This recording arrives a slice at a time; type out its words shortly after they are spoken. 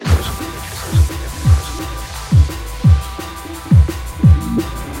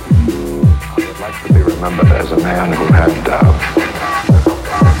remembered as a man who had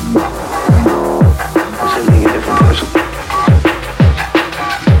being a different person.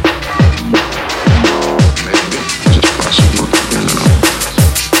 Maybe, just possible, you know.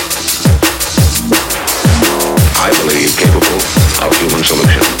 I believe capable of human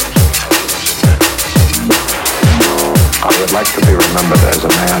solution. I would like to be remembered as a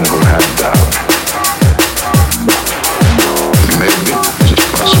man who had maybe, just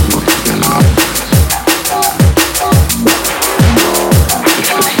possible, you know.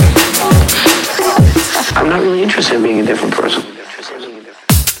 I'm not really interested in being a different person.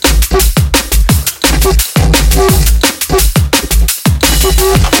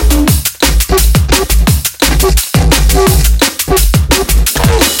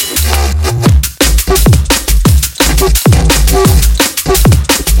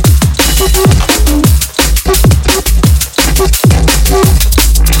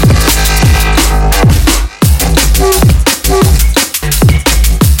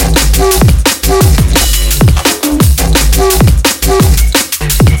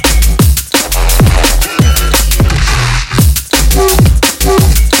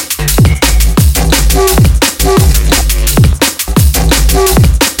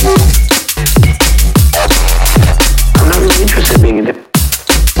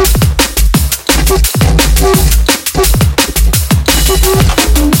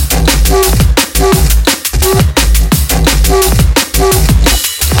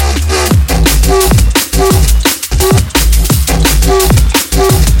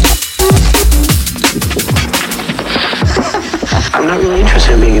 I'm not really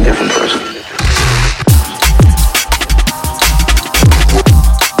interested in being a different person.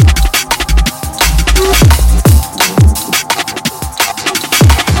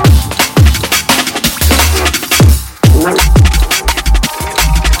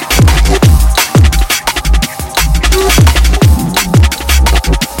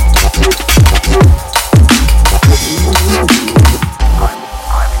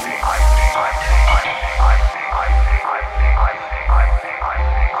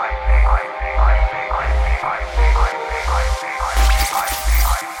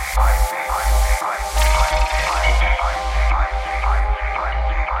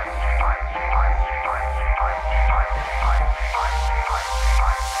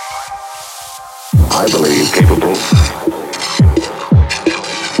 I believe capable.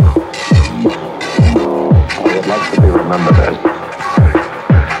 I would like to be remembered as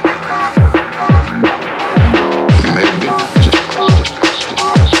Maybe,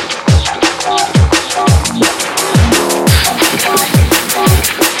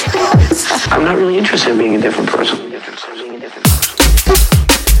 I'm not really interested in being a different person.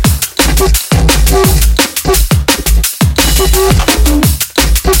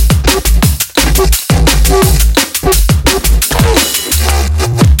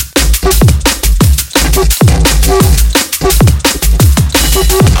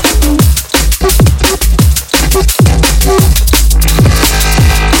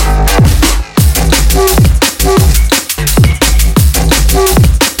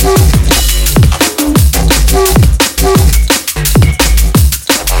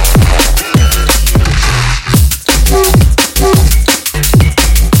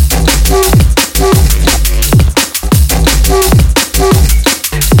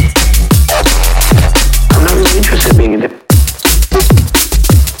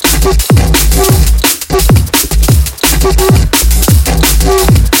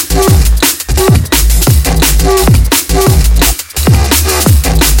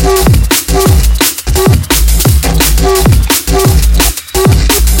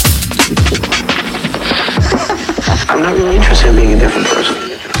 I'm not really interested in being a different person.